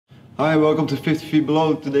Hi, welcome to 50 Feet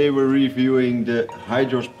Below. Today we're reviewing the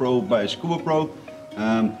Hydros Pro by Scubapro.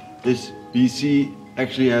 This BC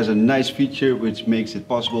actually has a nice feature which makes it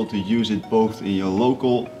possible to use it both in your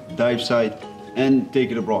local dive site and take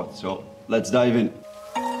it abroad. So let's dive in.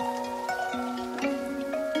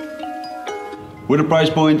 With a price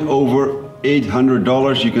point over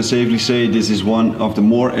 $800, you can safely say this is one of the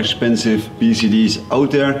more expensive BCDs out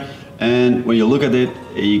there. And when you look at it,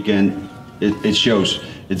 it shows.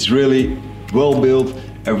 It's really well built,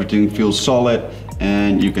 everything feels solid,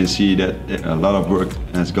 and you can see that a lot of work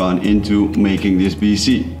has gone into making this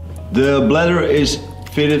BC. The bladder is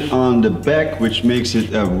fitted on the back, which makes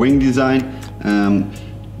it a wing design.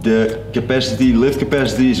 The lift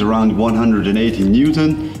capacity is around 180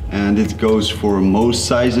 Newton, and it goes for most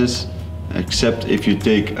sizes, except if you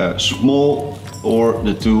take a small or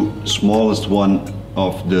the two smallest one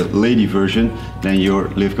of the lady version, then your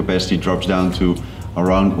lift capacity drops down to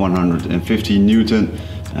around 150 Newton,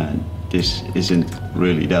 and this isn't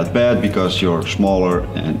really that bad because you're smaller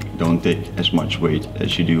and don't take as much weight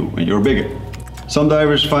as you do when you're bigger. Some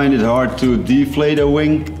divers find it hard to deflate a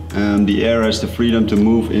wing. The air has the freedom to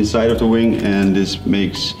move inside of the wing, and this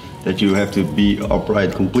makes that you have to be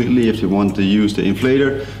upright completely if you want to use the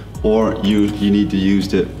inflator, or you need to use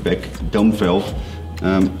the back dump valve.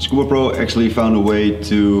 Scubapro actually found a way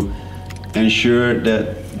to ensure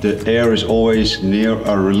that the air is always near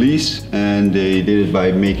a release, and they did it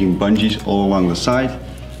by making bungees all along the side.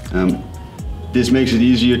 This makes it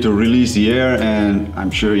easier to release the air, and I'm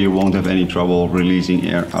sure you won't have any trouble releasing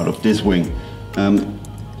air out of this wing.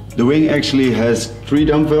 The wing actually has 3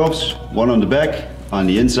 dump valves, one on the back, on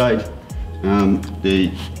the inside. They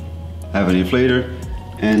have an inflator,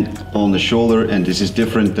 and on the shoulder, and this is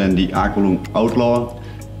different than the Aqualoom Outlaw,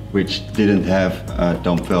 which didn't have a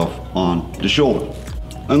dump valve on the shoulder.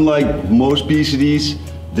 Unlike most BCDs,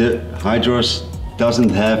 the Hydros doesn't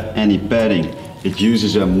have any padding. It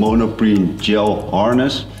uses a monoprene gel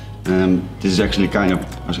harness. This is actually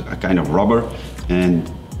a kind of rubber, and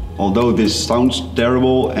although this sounds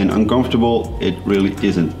terrible and uncomfortable, it really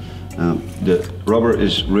isn't. The rubber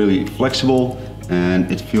is really flexible and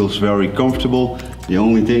it feels very comfortable. The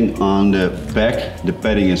only thing on the back, the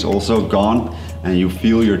padding is also gone, and you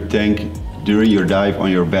feel your tank during your dive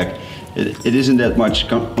on your back. It isn't that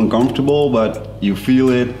much uncomfortable, but you feel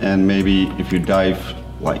it, and maybe if you dive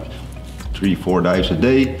like 3-4 dives a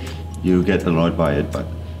day, you get annoyed by it, but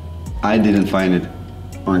I didn't find it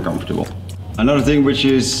uncomfortable. Another thing which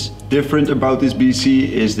is different about this BC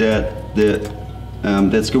is that that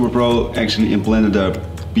Scubapro actually implemented a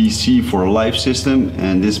BC for life system,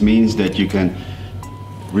 and this means that you can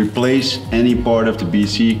replace any part of the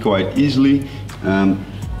BC quite easily.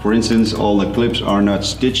 For instance, all the clips are not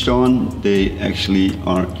stitched on. They actually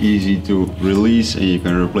are easy to release, and you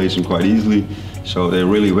can replace them quite easily. So they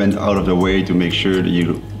really went out of their way to make sure that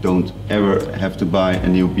you don't ever have to buy a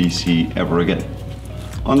new BC ever again.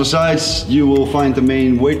 On the sides you will find the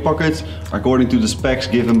main weight pockets. According to the specs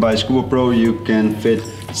given by Scubapro, you can fit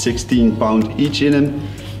 16 pounds each in them.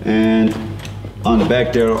 And on the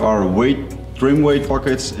back there are trim weight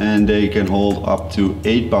pockets, and they can hold up to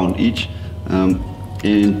 8 pounds each.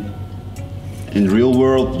 In real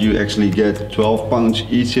world you actually get 12 pounds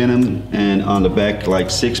each in them, and on the back like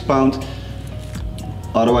 6 pounds.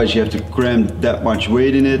 Otherwise you have to cram that much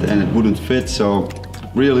weight in it and it wouldn't fit, so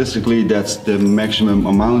realistically that's the maximum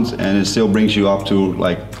amount, and it still brings you up to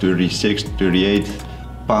like 36-38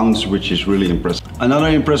 pounds, which is really impressive. Another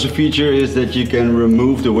impressive feature is that you can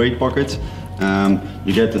remove the weight pocket.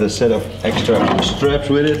 You get a set of extra straps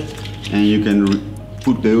with it, and you can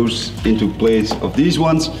put those into place of these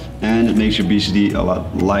ones, and it makes your BCD a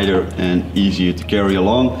lot lighter and easier to carry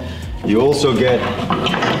along. You also get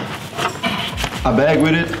a bag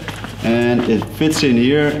with it, and it fits in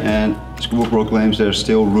here, and Scubapro claims there's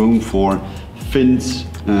still room for fins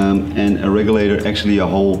and a regulator, actually a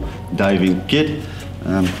whole diving kit.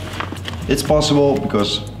 It's possible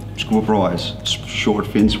because Scubapro has short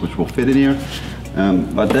fins which will fit in here,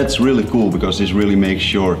 but that's really cool because this really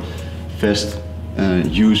makes your vest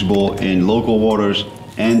usable in local waters,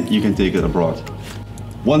 and you can take it abroad.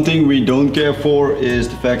 One thing we don't care for is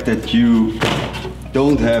the fact that you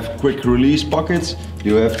don't have quick release pockets.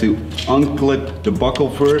 You have to unclip the buckle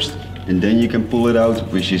first, and then you can pull it out,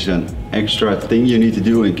 which is an extra thing you need to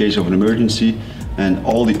do in case of an emergency. And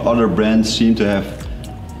all the other brands seem to have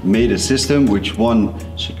made a system which, one,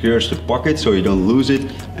 secures the pocket so you don't lose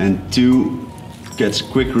it, and 2, gets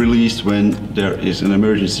quick release when there is an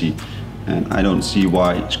emergency. And I don't see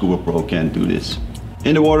why Scubapro can't do this.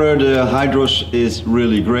 In the water, the Hydros is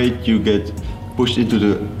really great. You get pushed into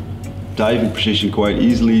the diving position quite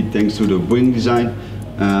easily thanks to the wing design.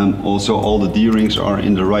 Also all the D-rings are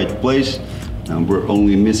in the right place. We're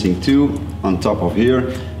only missing 2 on top of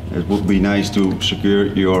here. It would be nice to secure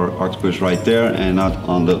your octopus right there and not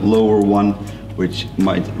on the lower one, which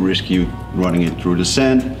might risk you running it through the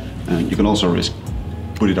sand. And you can also risk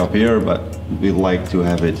put it up here, but we like to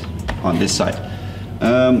have it on this side.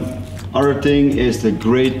 Other thing is the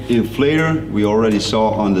great inflator we already saw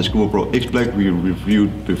on the Scubapro X Black we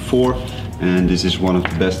reviewed before, and this is one of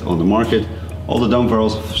the best on the market. All the dump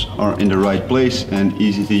valves are in the right place and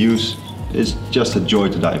easy to use. It's just a joy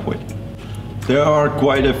to dive with. There are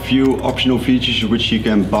quite a few optional features which you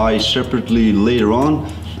can buy separately later on.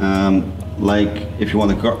 Like if you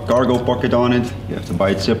want a cargo pocket on it, you have to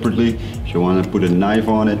buy it separately. If you want to put a knife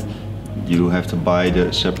on it, you have to buy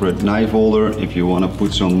the separate knife holder. If you want to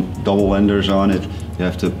put some double enders on it, you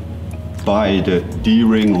have to buy the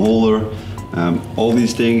D-ring holder. All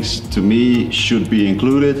these things to me should be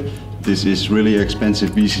included. This is really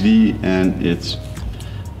expensive BCD and it's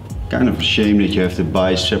kind of a shame that you have to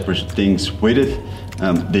buy separate things with it.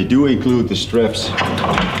 They do include the straps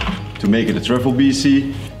to make it a travel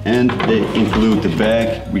BC, and they include the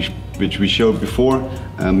bag which we showed before.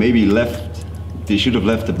 They should have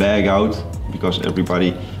left the bag out because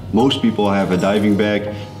most people have a diving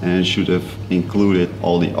bag and should have included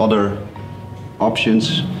all the other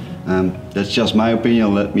options. That's just my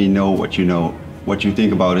opinion. Let me know what you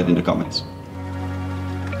think about it in the comments.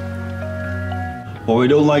 What we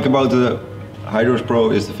don't like about the Hydros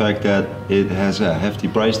Pro is the fact that it has a hefty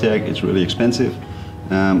price tag. It's really expensive.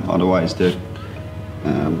 Otherwise the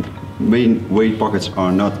main weight pockets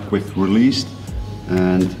are not quick released,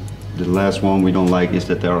 and the last one we don't like is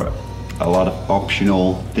that there are a lot of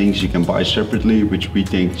optional things you can buy separately which we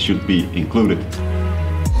think should be included.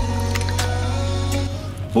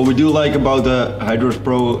 What we do like about the Hydros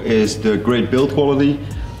Pro is the great build quality.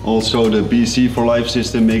 Also the BC for Life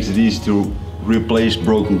system makes it easy to replace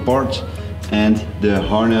broken parts, and the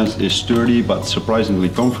harness is sturdy but surprisingly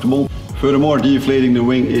comfortable. Furthermore, deflating the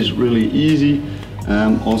wing is really easy.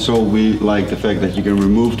 Also we like the fact that you can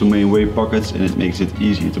remove the main weight pockets and it makes it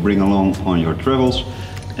easy to bring along on your travels.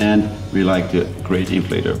 And we like the great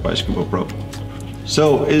inflator by Scubapro.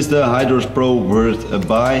 So is the Hydros Pro worth a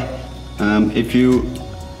buy? If you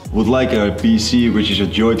would like a BC which is a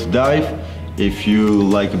joy to dive, if you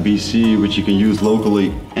like a BC which you can use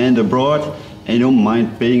locally and abroad, and you don't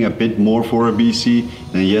mind paying a bit more for a BC,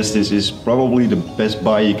 then yes, this is probably the best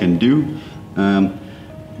buy you can do.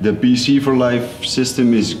 The BC for Life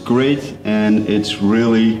system is great, and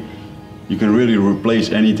you can really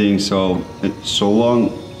replace anything. So long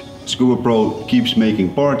Scubapro keeps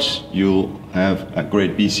making parts, you'll have a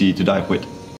great BC to dive with.